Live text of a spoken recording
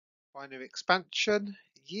Binary expansion,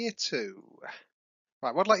 year 2.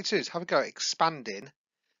 Right, what I'd like you to do is have a go at expanding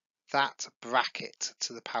that bracket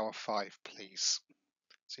to the power 5, please.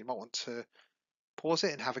 So you might want to pause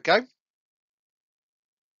it and have a go.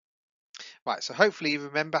 Right, so hopefully you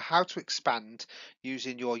remember how to expand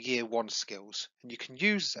using your year 1 skills. And you can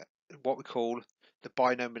use what we call the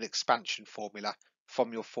binomial expansion formula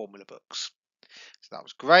from your formula books. So that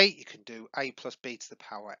was great. You can do a plus b to the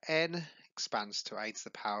power n, expands to a to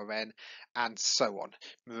the power n, and so on.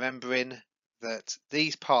 Remembering that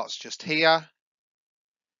these parts just here,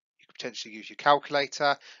 you could potentially use your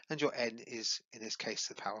calculator, and your n is, in this case,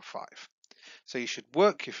 to the power 5. So you should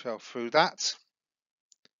work yourself through that.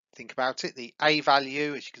 Think about it. The a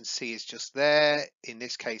value, as you can see, is just there. In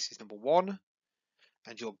this case, is number 1.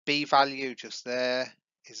 And your b value just there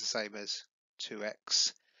is the same as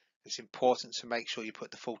 2x. It's important to make sure you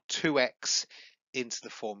put the full 2x into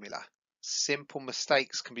the formula. Simple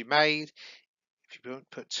mistakes can be made if you don't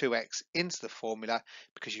put 2x into the formula,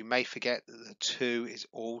 because you may forget that the 2 is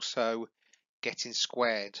also getting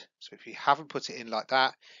squared. So if you haven't put it in like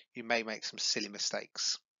that, you may make some silly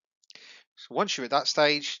mistakes. So once you're at that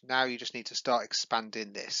stage, now you just need to start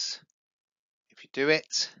expanding this. If you do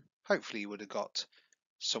it, hopefully you would have got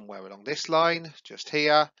somewhere along this line, just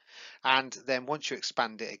here. And then once you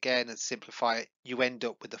expand it again and simplify it, you end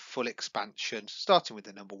up with the full expansion, starting with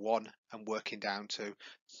the number 1 and working down to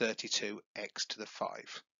 32x to the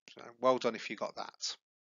 5. So well done if you got that.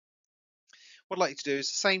 What I'd like you to do is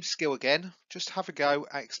the same skill again, just have a go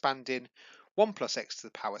at expanding 1 plus x to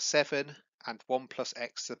the power 7 and 1 plus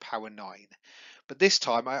x to the power 9. But this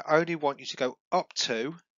time I only want you to go up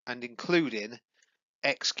to and including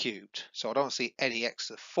x cubed. So I don't see any x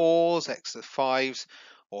to the 4s, x to the 5s,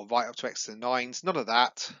 or right up to x to the 9s, none of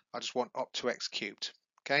that. I just want up to x cubed.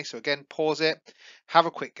 Okay, so again, pause it, have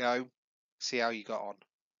a quick go, see how you got on.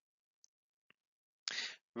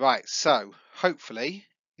 Right, so hopefully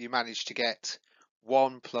you managed to get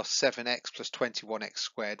 1 plus 7x plus 21x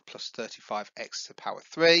squared plus 35x to the power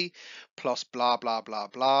 3 plus blah blah blah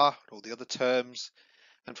blah, all the other terms.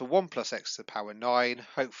 And for 1 plus x to the power 9,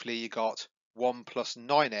 hopefully you got 1 plus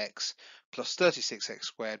 9x plus 36x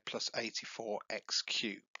squared plus 84x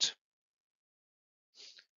cubed.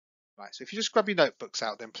 Right, so if you just grab your notebooks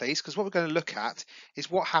out then please, because what we're going to look at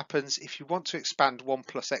is what happens if you want to expand 1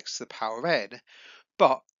 plus x to the power n,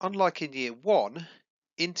 but unlike in year 1,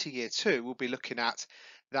 into year 2 we'll be looking at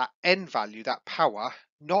that n value, that power,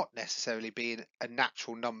 not necessarily being a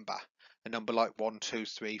natural number, a number like 1, 2,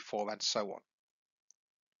 3, 4 and so on.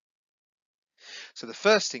 So the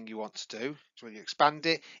first thing you want to do is when you expand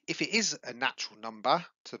it, if it is a natural number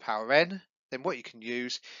to the power n, then what you can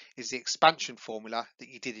use is the expansion formula that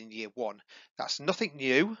you did in year 1. That's nothing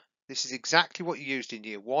new. This is exactly what you used in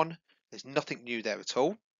year 1. There's nothing new there at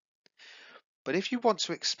all. But if you want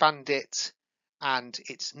to expand it and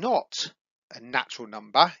it's not a natural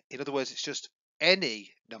number, in other words, it's just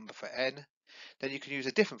any number for n, then you can use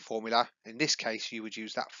a different formula. In this case, you would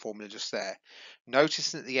use that formula just there.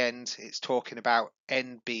 Notice at the end, it's talking about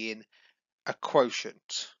n being a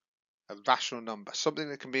quotient, a rational number, something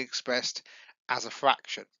that can be expressed as a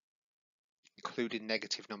fraction, including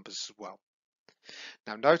negative numbers as well.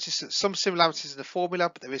 Now notice that some similarities in the formula,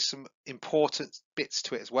 but there is some important bits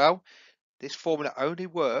to it as well. This formula only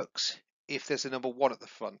works if there's a number 1 at the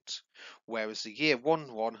front, whereas the year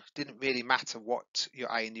 1 one didn't really matter what your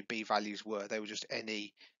a and your b values were, they were just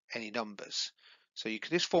any numbers. So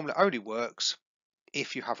this formula only works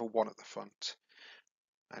if you have a 1 at the front,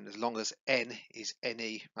 and as long as n is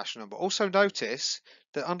any rational number. Also notice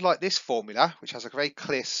that unlike this formula, which has a very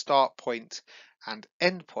clear start point and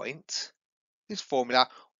end point, this formula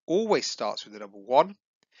always starts with the number 1,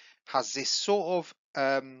 has this sort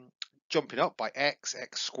of jumping up by x,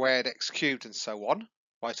 x squared, x cubed and so on,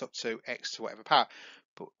 right up to x to whatever power.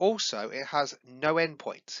 But also it has no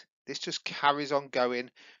endpoint. This just carries on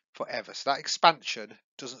going forever. So that expansion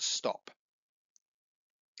doesn't stop.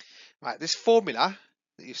 Right, this formula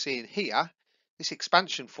that you see in here, this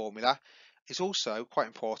expansion formula, is also quite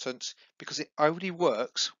important because it only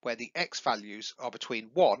works where the x values are between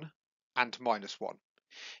 1 and -1.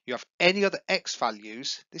 You have any other x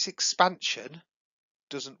values, this expansion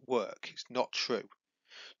doesn't work. It's not true.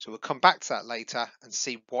 So we'll come back to that later and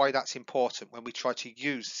see why that's important when we try to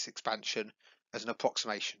use this expansion as an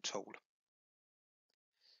approximation tool.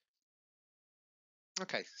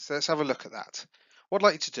 Okay, so let's have a look at that. What I'd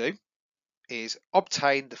like you to do is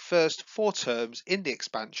obtain the first 4 terms in the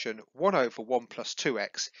expansion 1 over 1 plus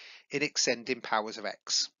 2x in extending powers of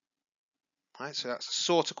x. Right, so that's the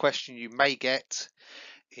sort of question you may get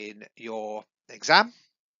in your exam.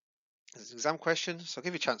 There's an exam question, so I'll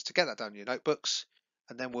give you a chance to get that down in your notebooks,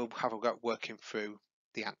 and then we'll have a go at working through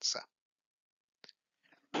the answer.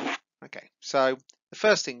 Okay, so the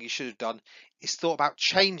first thing you should have done is thought about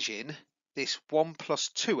changing this 1 plus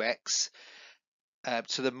 2x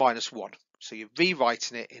to the minus 1. So you're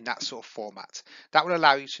rewriting it in that sort of format. That will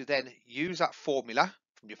allow you to then use that formula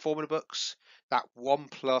from your formula books, that 1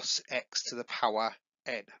 plus x to the power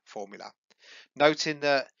n formula. Noting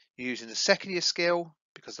that you're using the second year skill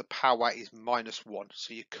because the power is minus 1.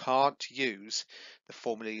 So you can't use the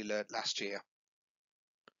formula you learnt last year.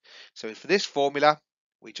 So for this formula,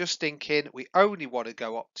 we're just thinking we only want to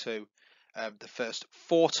go up to the first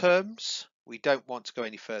 4 terms. We don't want to go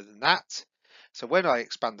any further than that. So when I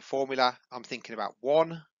expand the formula, I'm thinking about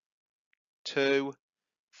 1, 2,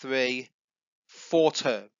 3, 4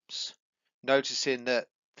 terms. Noticing that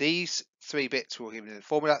these 3 bits were given in the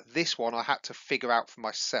formula. This one I had to figure out for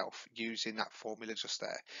myself using that formula just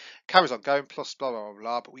there. Carries on going plus blah, blah, blah,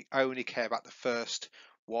 blah, but we only care about the first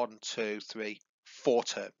 1, 2, 3, 4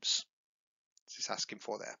 terms. It's asking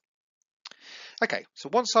for there. Okay, so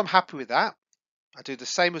once I'm happy with that, I do the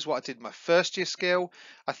same as what I did in my first year skill.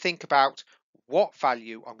 I think about what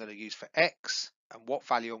value I'm going to use for x and what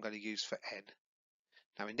value I'm going to use for n.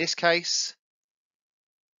 Now in this case,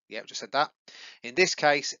 yeah, I just said that. In this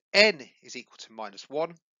case, n is equal to minus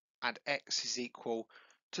 1 and x is equal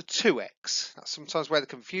to 2x. That's sometimes where the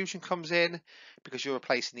confusion comes in because you're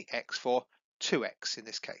replacing the x for 2x in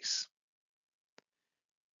this case.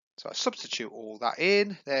 So I substitute all that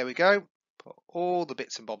in. There we go. Put all the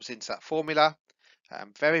bits and bobs into that formula.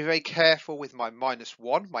 I'm very, very careful with my minus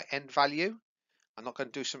 1, my n value. I'm not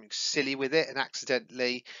going to do something silly with it and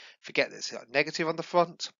accidentally forget that it's got a negative on the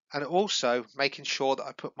front. And also making sure that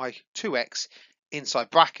I put my 2x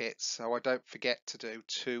inside brackets so I don't forget to do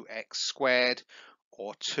 2x squared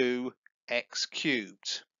or 2x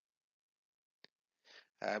cubed.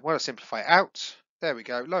 When I simplify it out, there we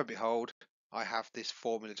go. Lo and behold, I have this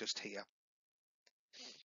formula just here.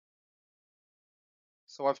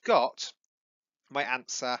 So I've got my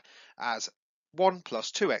answer as 1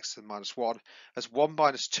 plus 2x to the minus 1 as 1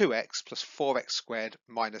 minus 2x plus 4x squared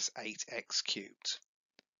minus 8x cubed.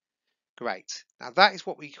 Great. Now that is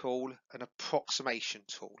what we call an approximation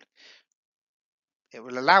tool. It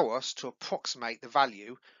will allow us to approximate the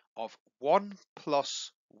value of 1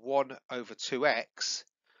 plus 1 over 2x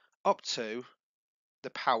up to the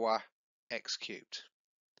power x cubed.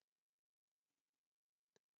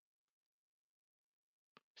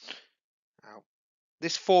 Now,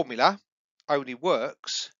 this formula only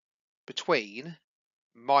works between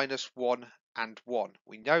minus 1 and 1.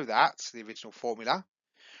 We know that's the original formula,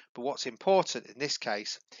 but what's important in this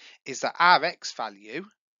case is that our x value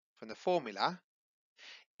from the formula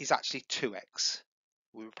is actually 2x.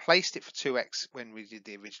 We replaced it for 2x when we did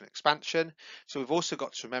the original expansion, so we've also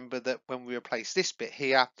got to remember that when we replace this bit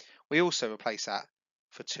here, we also replace that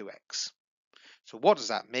for 2x. So what does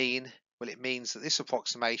that mean? Well, it means that this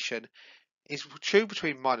approximation is true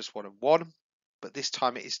between minus 1 and 1, but this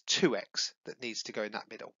time it is 2x that needs to go in that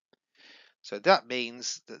middle. So that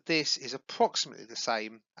means that this is approximately the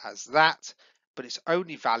same as that, but it's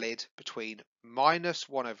only valid between minus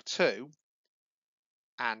 1 over 2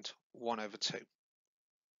 and 1 over 2.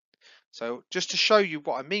 So just to show you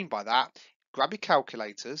what I mean by that, grab your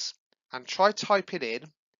calculators and try typing in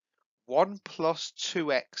 1 plus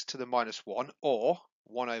 2x to the minus 1 or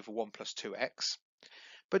 1 over 1 plus 2x,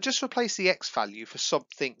 but just replace the x value for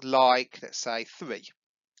something like, let's say, 3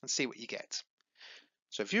 and see what you get.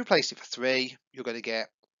 So if you replace it for 3, you're going to get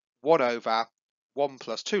 1 over 1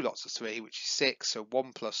 plus 2 lots of 3, which is 6. So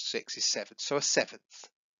 1 plus 6 is 7. So a seventh.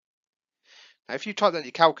 Now if you type that in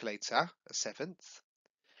your calculator, a seventh,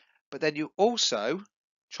 but then you also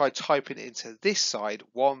try typing it into this side,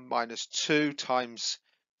 1 minus 2 times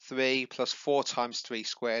 3 plus 4 times 3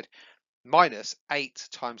 squared minus 8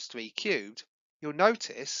 times 3 cubed, you'll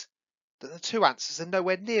notice that the two answers are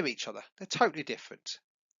nowhere near each other. They're totally different.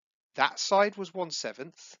 That side was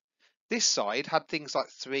 1/7. This side had things like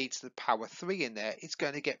 3 to the power 3 in there. It's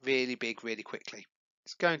going to get really big really quickly.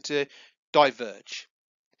 It's going to diverge.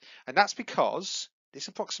 And that's because this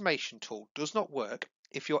approximation tool does not work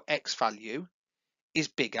if your x value is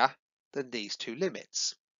bigger than these two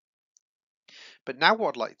limits. But now what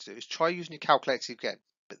I'd like to do is try using your calculator again,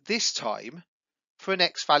 but this time for an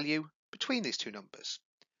x value between these two numbers,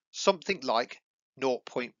 something like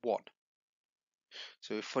 0.1.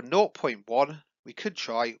 So for 0.1, we could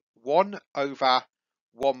try 1 over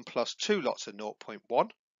 1 plus 2 lots of 0.1.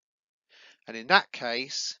 And in that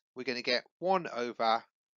case, we're going to get 1 over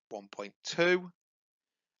 1.2.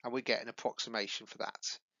 And we get an approximation for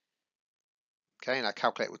that. Okay, and our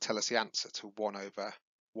calculator will tell us the answer to 1 over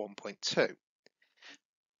 1.2.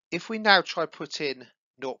 If we now try put in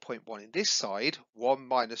 0.1 in this side, 1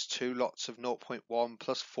 minus 2 lots of 0.1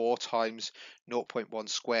 plus 4 times 0.1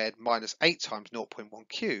 squared minus 8 times 0.1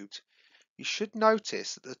 cubed, you should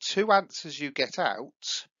notice that the two answers you get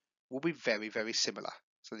out will be very, very similar.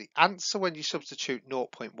 So the answer when you substitute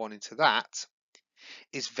 0.1 into that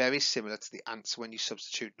is very similar to the answer when you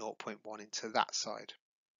substitute 0.1 into that side.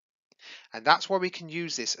 And that's why we can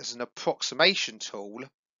use this as an approximation tool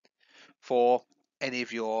for any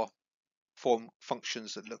of your form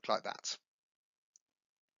functions that look like that.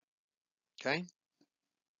 Okay,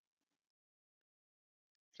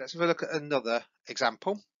 let's have a look at another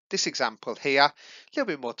example. This example here, a little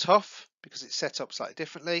bit more tough because it's set up slightly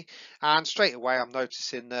differently, and straight away I'm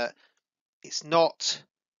noticing that it's not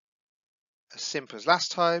as simple as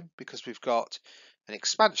last time because we've got an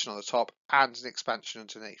expansion on the top and an expansion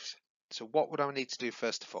underneath. So what would I need to do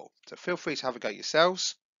first of all? So feel free to have a go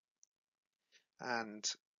yourselves, and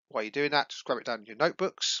while you're doing that, just grab it down in your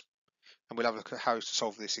notebooks and we'll have a look at how to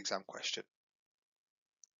solve this exam question.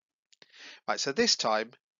 Right, so this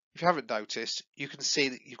time, if you haven't noticed, you can see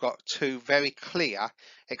that you've got two very clear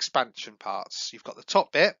expansion parts. You've got the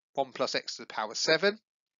top bit, 1 plus x to the power 7,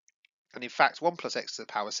 and in fact 1 plus x to the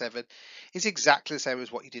power 7 is exactly the same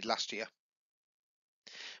as what you did last year.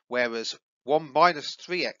 Whereas 1 minus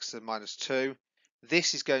 3x to the minus 2,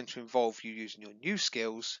 this is going to involve you using your new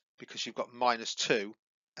skills because you've got minus 2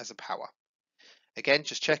 as a power. Again,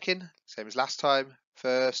 just checking, same as last time,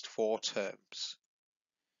 first 4 terms.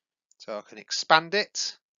 So I can expand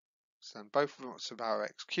it, so both of them to the power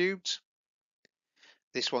x cubed.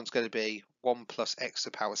 This one's going to be 1 plus x to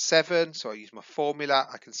the power 7, so I use my formula,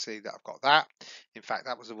 I can see that I've got that. In fact,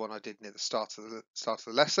 that was the one I did near the start of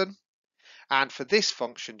the lesson. And for this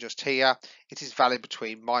function just here, it is valid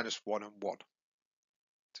between minus 1 and 1.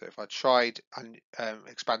 So if I tried and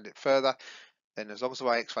expand it further, then as long as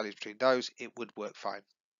my x value is between those, it would work fine.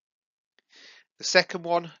 The second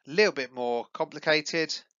one, a little bit more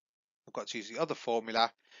complicated. I've got to use the other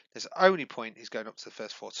formula. There's only point is going up to the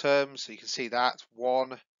first 4 terms, so you can see that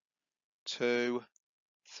 1, 2,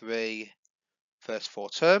 3, first 4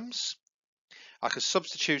 terms. I can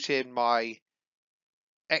substitute in my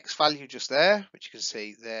x value just there, which you can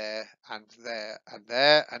see there and there and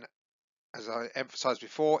there, and as I emphasised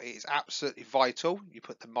before, it is absolutely vital you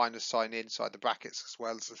put the minus sign inside the brackets as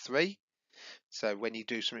well as the 3. So when you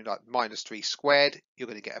do something like minus 3 squared, you're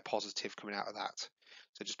going to get a positive coming out of that.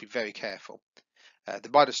 So just be very careful. The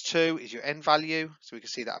minus 2 is your n value, so we can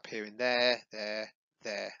see that appearing there, there,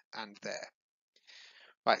 there, and there.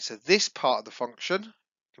 Right, so this part of the function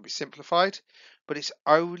can be simplified, but it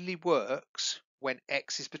only works when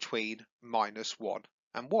x is between minus 1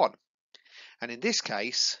 and 1. And in this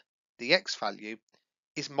case, the x value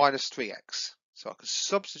is minus 3x. So I can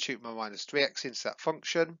substitute my minus 3x into that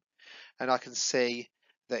function, and I can see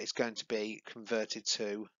that it's going to be converted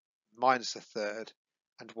to minus a third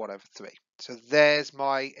and 1 over 3. So there's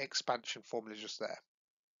my expansion formula just there.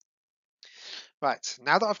 Right,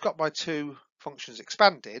 now that I've got my two functions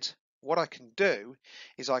expanded, what I can do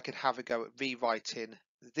is I can have a go at rewriting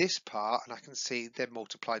this part, and I can see they're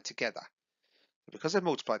multiplied together. Because they're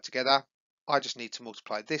multiplied together, I just need to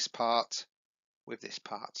multiply this part with this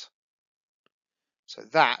part. So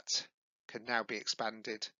that can now be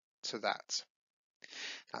expanded to that.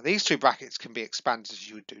 Now these two brackets can be expanded as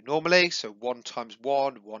you would do normally, so 1 times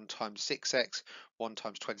 1, 1 times 6x, 1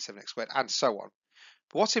 times 27x squared, and so on.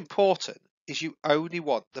 But what's important is you only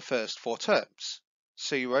want the first 4 terms.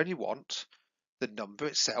 So you only want the number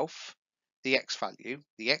itself, the x value,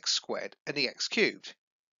 the x squared, and the x cubed.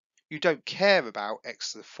 You don't care about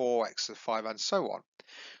x to the 4, x to the 5, and so on.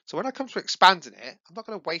 So when I come to expanding it, I'm not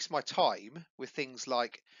going to waste my time with things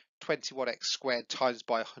like 21x squared times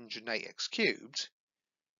by 108x cubed,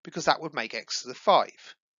 because that would make x to the 5.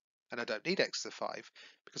 And I don't need x to the 5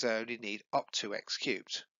 because I only need up to x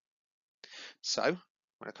cubed. So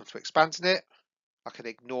when I come to expanding it, I can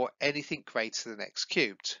ignore anything greater than x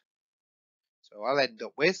cubed. So I'll end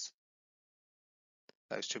up with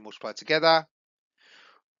those two multiplied together.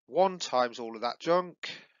 1 times all of that junk,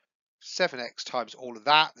 7x times all of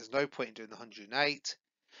that, there's no point in doing the 108,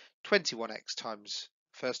 21x times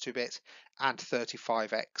the first 2 bits, and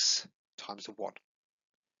 35x times the 1.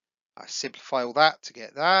 I simplify all that to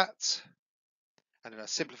get that, and then I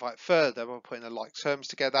simplify it further by putting the like terms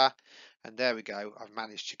together, and there we go, I've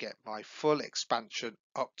managed to get my full expansion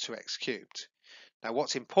up to x cubed. Now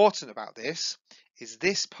what's important about this is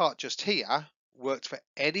this part just here worked for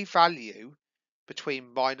any value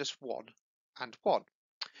between minus 1 and 1,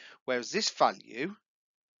 whereas this value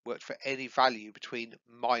worked for any value between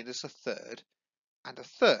minus a third and a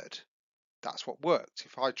third. That's what worked.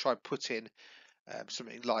 If I try putting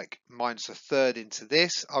something like minus a third into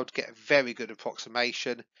this, I would get a very good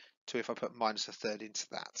approximation to if I put minus a third into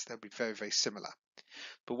that. They'll be very, very similar.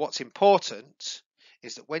 But what's important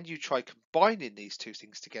is that when you try combining these two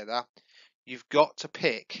things together, you've got to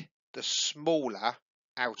pick the smaller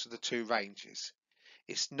out of the two ranges.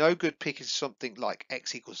 It's no good picking something like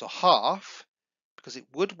x equals a half, because it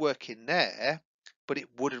would work in there, but it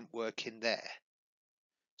wouldn't work in there.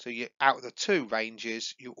 So you, out of the two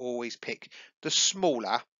ranges, you always pick the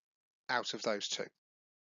smaller out of those two. Okay,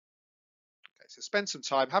 so spend some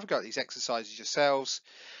time, have a go at these exercises yourselves,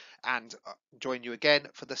 and join you again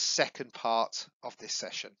for the second part of this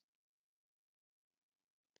session.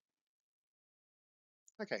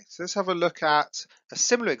 Okay, so let's have a look at a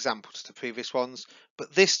similar example to the previous ones,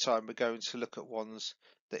 but this time we're going to look at ones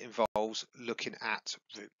that involves looking at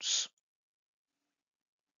roots.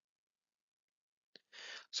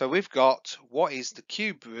 So we've got what is the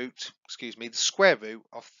the square root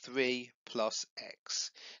of 3 plus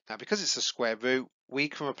x. Now, because it's a square root, we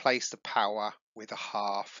can replace the power with a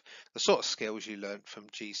half, the sort of skills you learnt from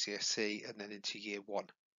GCSE and then into year 1.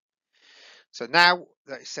 So now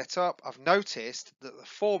that it's set up, I've noticed that the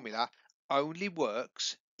formula only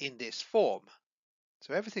works in this form.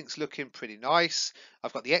 So everything's looking pretty nice.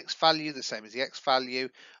 I've got the x value the same as the x value.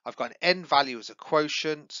 I've got an n value as a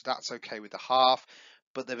quotient, so that's okay with the half.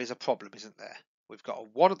 But there is a problem, isn't there? We've got a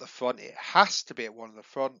 1 at the front. It has to be at 1 at the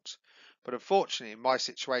front. But unfortunately, in my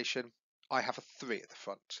situation, I have a 3 at the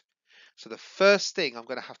front. So the first thing I'm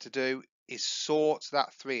going to have to do is sort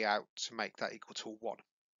that 3 out to make that equal to 1.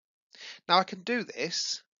 Now I can do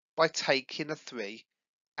this by taking a 3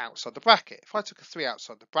 outside the bracket. If I took a 3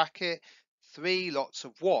 outside the bracket, 3 lots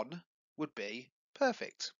of 1 would be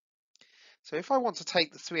perfect. So if I want to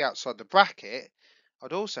take the 3 outside the bracket,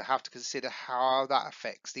 I'd also have to consider how that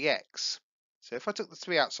affects the x. So if I took the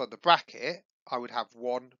 3 outside the bracket, I would have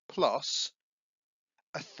 1 plus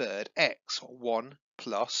a third x, or 1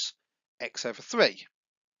 plus x over 3.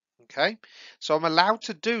 Okay, so I'm allowed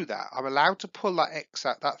to do that. I'm allowed to pull that x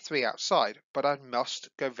out, that 3 outside, but I must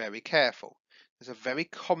go very careful. There's a very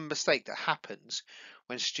common mistake that happens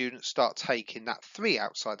when students start taking that 3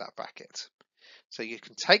 outside that bracket. So you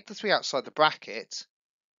can take the 3 outside the bracket,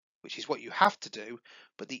 which is what you have to do,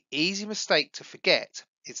 but the easy mistake to forget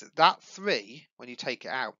is that that 3, when you take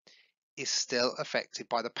it out, is still affected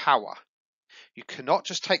by the power. You cannot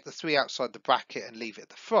just take the 3 outside the bracket and leave it at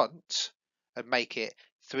the front and make it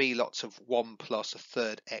 3 lots of 1 plus a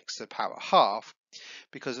third x to the power half,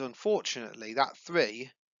 because unfortunately that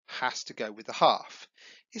 3 has to go with the half.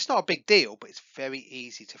 It's not a big deal, but it's very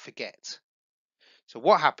easy to forget. So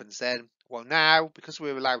what happens then? Well, now, because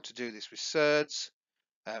we're allowed to do this with surds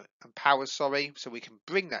and powers, so we can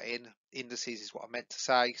bring that in. Indices is what I meant to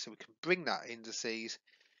say. So we can bring that indices,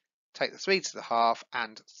 take the 3 to the half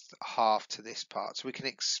and half to this part. So we can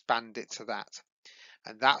expand it to that.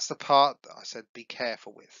 And that's the part that I said be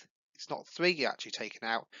careful with. It's not 3 you're actually taking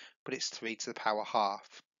out, but it's 3 to the power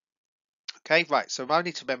half. Okay, right, so I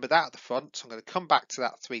need to remember that at the front. So I'm going to come back to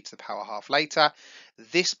that 3 to the power half later.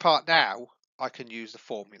 This part now, I can use the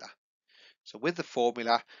formula. So with the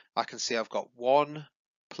formula, I can see I've got 1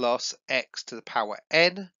 plus x to the power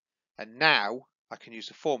n. And now I can use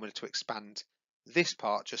the formula to expand this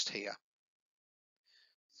part just here.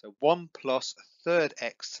 So 1 plus a third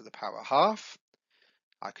x to the power half.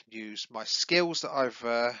 I can use my skills that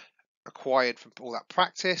I've acquired from all that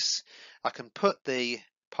practice. I can put the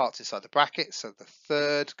parts inside the bracket, so the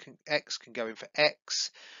third x can go in for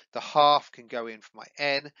x, the half can go in for my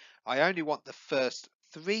n. I only want the first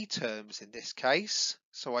 3 terms in this case,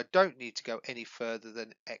 so I don't need to go any further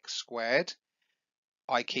than x squared.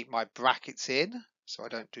 I keep my brackets in, so I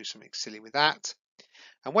don't do something silly with that.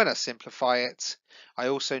 And when I simplify it, I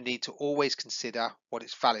also need to always consider what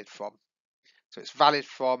it's valid from. So it's valid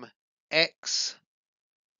from x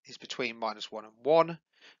is between minus 1 and 1,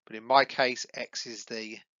 but in my case, x is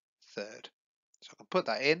the third. So I can put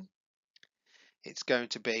that in. It's going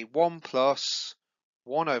to be 1 plus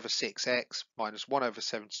 1 over 6x minus 1 over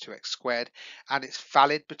 72x squared, and it's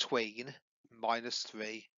valid between minus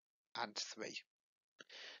 3 and 3.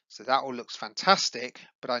 So that all looks fantastic,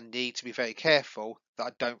 but I need to be very careful that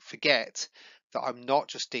I don't forget that I'm not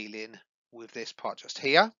just dealing with this part just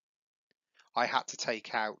here. I had to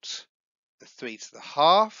take out the 3 to the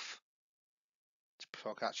half. So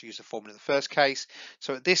I can actually use the formula in the first case.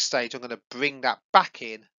 So at this stage, I'm going to bring that back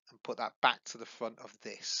in and put that back to the front of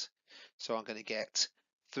this. So I'm going to get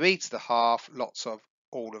 3 to the half, lots of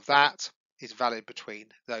all of that. is valid between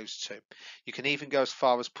those two. You can even go as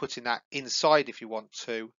far as putting that inside if you want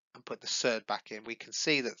to and put the surd back in. We can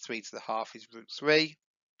see that 3 to the half is root 3.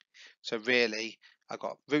 So really, I've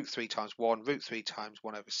got root 3 times 1, root 3 times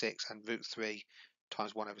 1 over 6, and root 3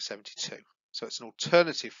 times 1 over 72. So it's an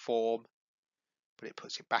alternative form, but it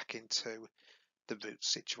puts it back into the root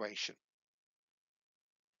situation.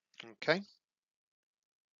 Okay.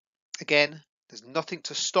 Again, there's nothing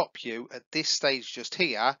to stop you at this stage just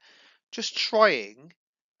here, just trying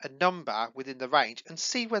a number within the range and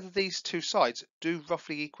see whether these two sides do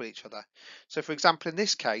roughly equal each other. So for example, in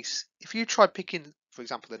this case, if you try picking, for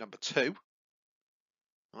example, the number 2,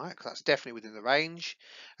 right, because that's definitely within the range,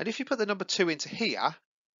 and if you put the number 2 into here,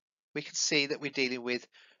 we can see that we're dealing with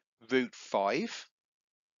root 5.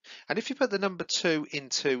 And if you put the number 2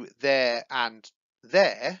 into there and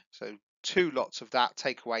there, so 2 lots of that,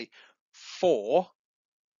 take away 4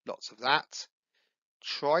 lots of that,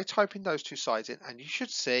 try typing those two sides in and you should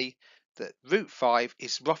see that root 5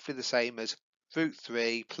 is roughly the same as root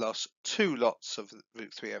 3 plus 2 lots of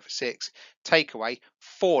root 3 over 6, take away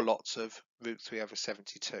 4 lots of root 3 over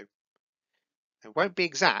 72. It won't be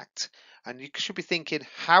exact, and you should be thinking,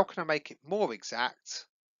 how can I make it more exact?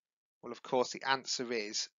 Well, of course, the answer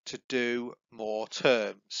is to do more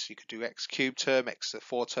terms. You could do x cubed term, x to the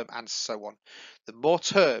 4 term, and so on. The more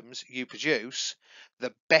terms you produce,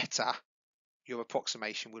 the better your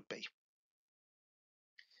approximation would be.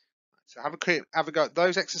 So have a go at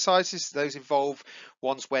those exercises. Those involve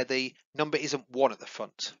ones where the number isn't 1 at the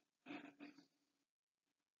front.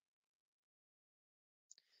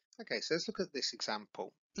 Okay, so let's look at this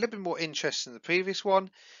example. A little bit more interesting than the previous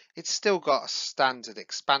one. It's still got a standard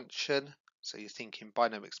expansion. So you're thinking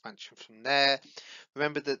binomial expansion from there.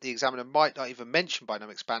 Remember that the examiner might not even mention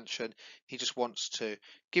binomial expansion. He just wants to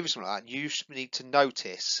give you something like that. You need to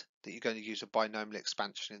notice that you're going to use a binomial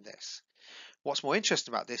expansion in this. What's more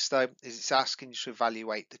interesting about this though is it's asking you to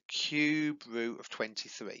evaluate the cube root of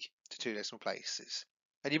 23 to 2 decimal places.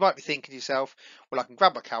 And you might be thinking to yourself, well, I can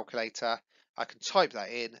grab my calculator, I can type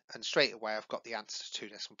that in, and straight away I've got the answer to 2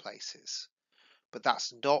 decimal places. But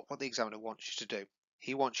that's not what the examiner wants you to do.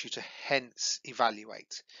 He wants you to hence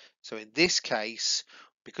evaluate. So in this case,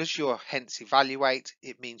 because you're hence evaluate,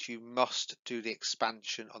 it means you must do the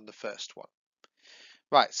expansion on the first one.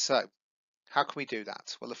 Right, so how can we do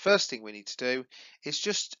that? Well, the first thing we need to do is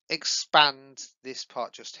just expand this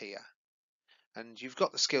part just here. And you've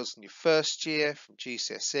got the skills in your first year from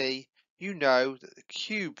GCSE. You know that the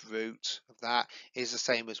cube root of that is the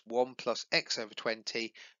same as 1 plus x over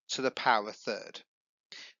 20 to the power a third.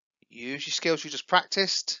 Use your skills you just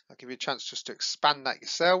practiced. I'll give you a chance just to expand that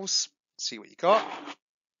yourselves, see what you got.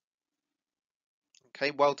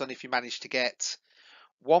 Okay, well done if you managed to get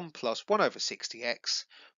 1 plus 1 over 60x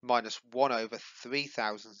minus 1 over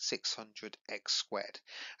 3600x squared.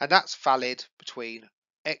 And that's valid between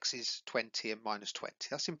x is 20 and minus 20.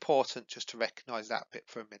 That's important just to recognise that bit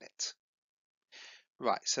for a minute.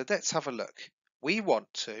 Right, so let's have a look. We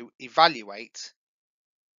want to evaluate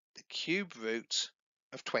the cube root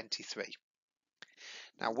of 23.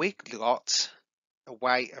 Now we've got a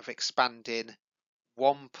way of expanding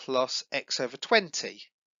 1 plus x over 20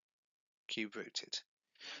 cube rooted.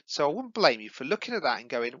 So I wouldn't blame you for looking at that and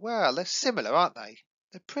going, well, they're similar, aren't they?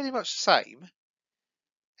 They're pretty much the same,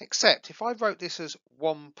 except if I wrote this as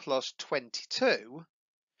 1 plus 22,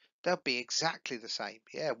 they'll be exactly the same.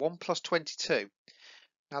 Yeah, 1 plus 22.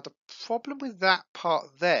 Now the problem with that part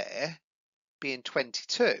there being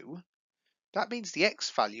 22, that means the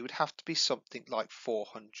x value would have to be something like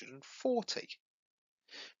 440.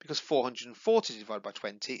 Because 440 divided by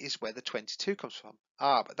 20 is where the 22 comes from.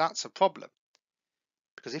 Ah, but that's a problem.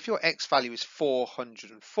 Because if your x value is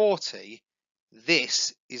 440,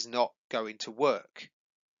 this is not going to work.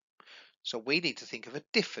 So we need to think of a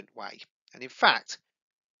different way. And in fact,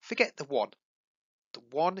 forget the 1. The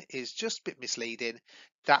 1 is just a bit misleading.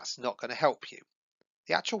 That's not going to help you.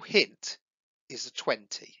 The actual hint is the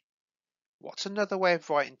 20. What's another way of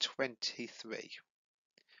writing 23?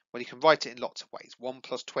 Well, you can write it in lots of ways. 1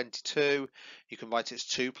 plus 22, you can write it as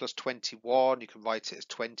 2 plus 21, you can write it as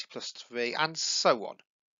 20 plus 3, and so on.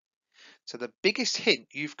 So the biggest hint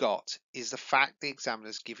you've got is the fact the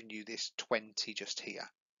examiner's given you this 20 just here.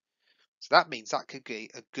 So that means that could be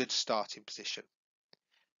a good starting position.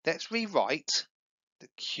 Let's rewrite the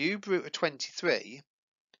cube root of 23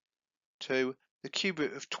 to the cube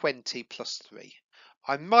root of 20 plus 3.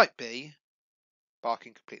 I might be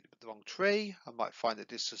barking completely with the wrong tree. I might find that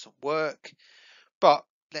this doesn't work, but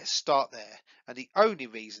let's start there. And the only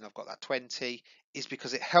reason I've got that 20 is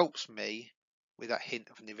because it helps me with that hint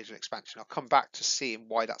of an individual expansion. I'll come back to seeing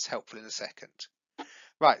why that's helpful in a second.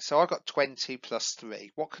 Right, so I've got 20 plus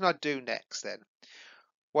 3. What can I do next then?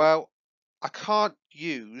 Well, I can't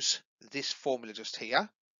use this formula just here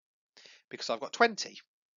because I've got 20.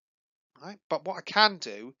 Right? But what I can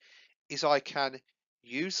do is I can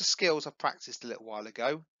use the skills I practiced a little while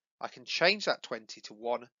ago. I can change that 20 to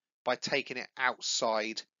 1 by taking it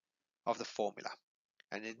outside of the formula.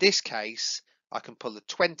 And in this case, I can pull the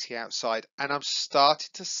 20 outside and I'm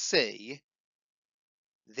starting to see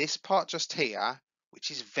this part just here,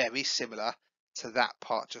 which is very similar to that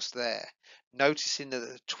part just there. Noticing that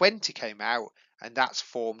the 20 came out and that's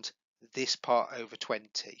formed this part over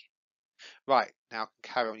 20. Right, now I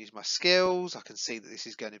can carry on using my skills. I can see that this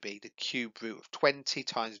is going to be the cube root of 20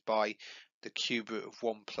 times by the cube root of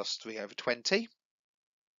 1 plus 3 over 20.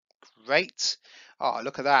 Great. Oh,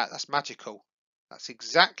 look at that. That's magical. That's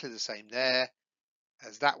exactly the same there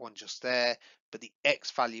as that one just there, but the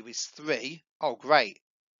x value is 3. Oh, great,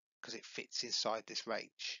 because it fits inside this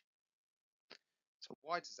range. So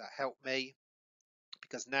why does that help me?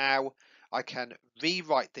 Because now I can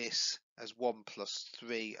rewrite this as 1 plus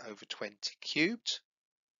 3 over 20 cubed,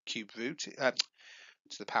 cube root, to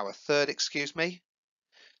the power third, excuse me.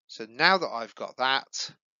 So now that I've got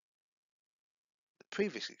that, the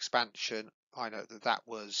previous expansion, I know that that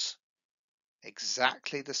was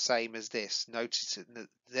exactly the same as this. Notice that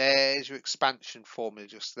there's your expansion formula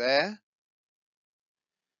just there.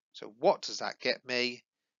 So what does that get me?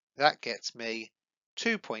 That gets me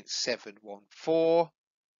 2.714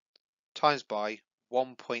 times by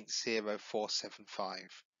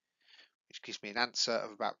 1.0475, which gives me an answer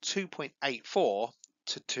of about 2.84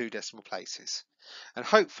 to 2 decimal places. And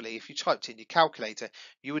hopefully, if you typed in your calculator,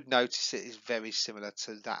 you would notice it is very similar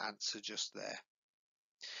to that answer just there.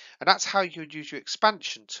 And that's how you would use your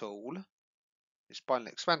expansion tool, this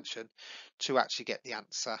binary expansion, to actually get the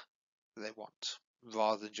answer that they want,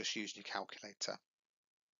 rather than just using your calculator.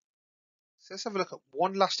 So let's have a look at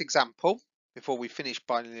one last example before we finish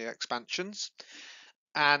binary expansions.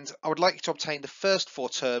 And I would like you to obtain the first 4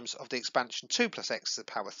 terms of the expansion 2 plus x to the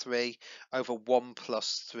power 3 over 1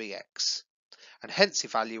 plus 3x, and hence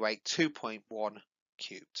evaluate 2.1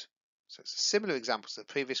 cubed. So it's a similar example to the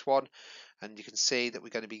previous one, and you can see that we're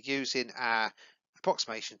going to be using our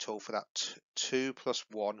approximation tool for that 2 plus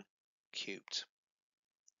 1 cubed.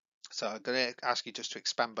 So I'm going to ask you just to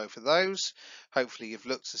expand both of those. Hopefully you've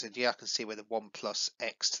looked and said, yeah, I can see where the 1 plus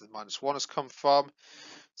x to the minus 1 has come from.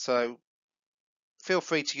 So feel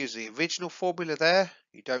free to use the original formula there.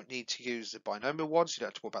 You don't need to use the binomial one, so you don't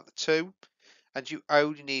have to worry about the 2. And you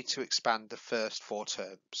only need to expand the first 4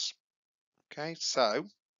 terms. Okay, so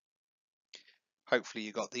hopefully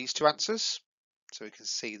you got these 2 answers. So we can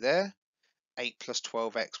see there, 8 plus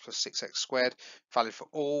 12x plus 6x squared, valid for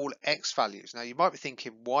all x values. Now you might be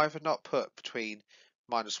thinking, why have I not put between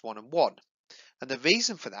minus 1 and 1? And the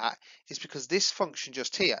reason for that is because this function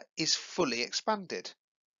just here is fully expanded.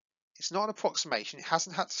 It's not an approximation, it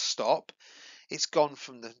hasn't had to stop. It's gone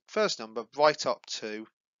from the first number right up to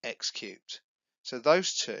x cubed. So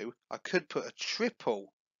those 2, I could put a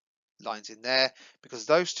triple lines in there because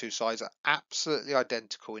those 2 sides are absolutely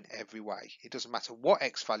identical in every way. It doesn't matter what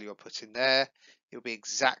x value I put in there, it will be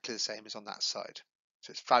exactly the same as on that side. So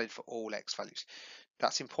it's valid for all x values.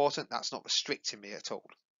 That's important, that's not restricting me at all.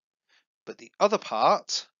 But the other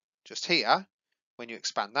part, just here, when you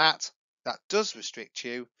expand that, that does restrict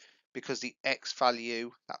you because the x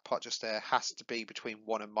value, that part just there, has to be between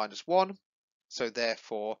 1 and minus 1. So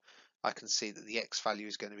therefore, I can see that the x value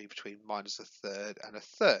is going to be between minus a third and a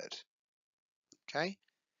third. Okay,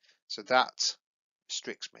 so that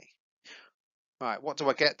restricts me. Right, what do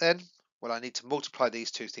I get then? Well, I need to multiply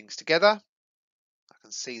these 2 things together. I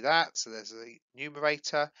can see that. So there's the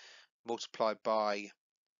numerator multiplied by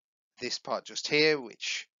this part just here,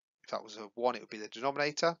 which if that was a 1, it would be the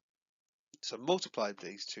denominator. So multiply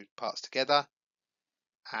these 2 parts together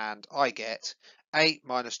and I get 8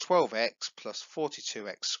 minus 12x plus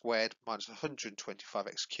 42x squared minus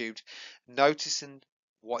 125x cubed, noticing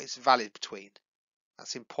what is valid between.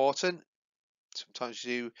 That's important. Sometimes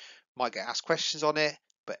you might get asked questions on it,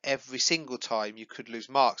 but every single time you could lose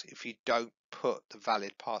marks if you don't put the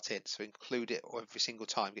valid part in. So include it every single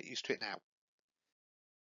time. Get used to it now.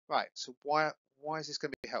 Right, so why is this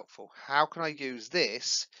going to be helpful? How can I use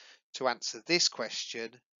this to answer this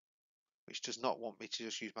question, which does not want me to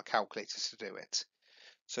just use my calculator to do it?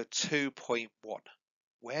 So 2.1.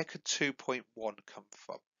 Where could 2.1 come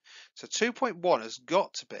from? So 2.1 has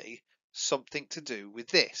got to be something to do with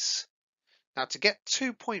this. Now to get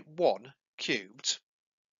 2.1 cubed,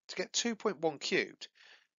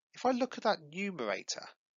 if I look at that numerator,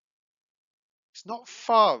 it's not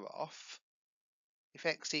far off if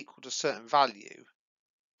x equaled a certain value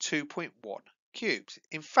 2.1 cubed.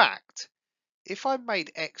 In fact, if I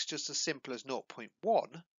made x just as simple as 0.1,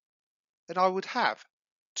 then I would have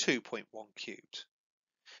 2.1 cubed.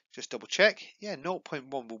 Just double check. Yeah,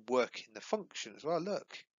 0.1 will work in the function as well.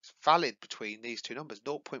 Look, it's valid between these two numbers.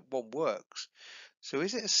 0.1 works. So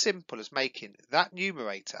is it as simple as making that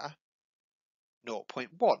numerator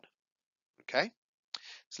 0.1? Okay,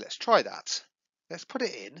 so let's try that. Let's put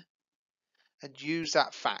it in and use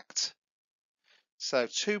that fact. So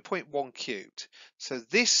 2.1 cubed. So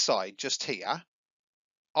this side just here,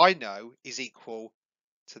 I know is equal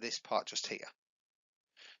to this part just here.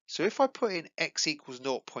 So if I put in x equals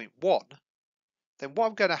 0.1, then what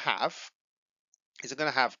I'm going to have is I'm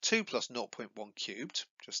going to have 2 plus 0.1 cubed,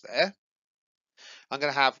 just there. I'm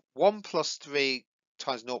going to have 1 plus 3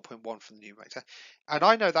 times 0.1 from the numerator. And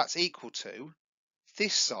I know that's equal to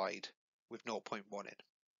this side with 0.1 in.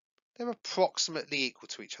 They're approximately equal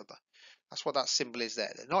to each other. That's what that symbol is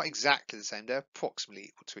there. They're not exactly the same, they're approximately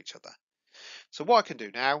equal to each other. So what I can do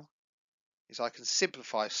now is I can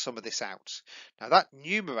simplify some of this out. Now that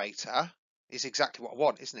numerator is exactly what I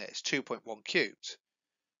want, isn't it? It's 2.1 cubed.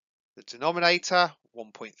 The denominator,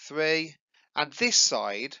 1.3, and this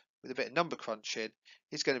side, with a bit of number crunching,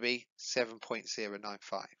 is going to be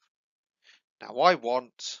 7.095. Now I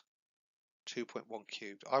want 2.1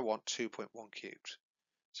 cubed. I want 2.1 cubed.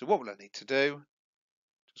 So what will I need to do?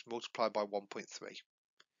 Just multiply by 1.3.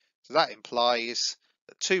 So that implies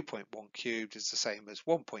that 2.1 cubed is the same as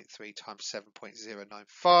 1.3 times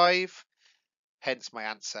 7.095. Hence my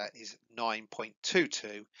answer is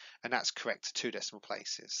 9.22, and that's correct to 2 decimal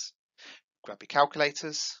places. Grab your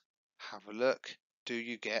calculators, have a look. Do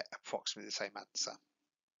you get approximately the same answer?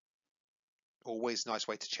 Always a nice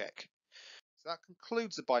way to check. So that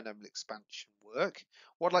concludes the binomial expansion work.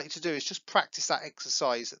 What I'd like you to do is just practice that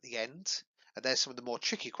exercise at the end, and there's some of the more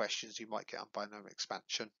tricky questions you might get on binomial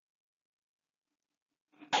expansion.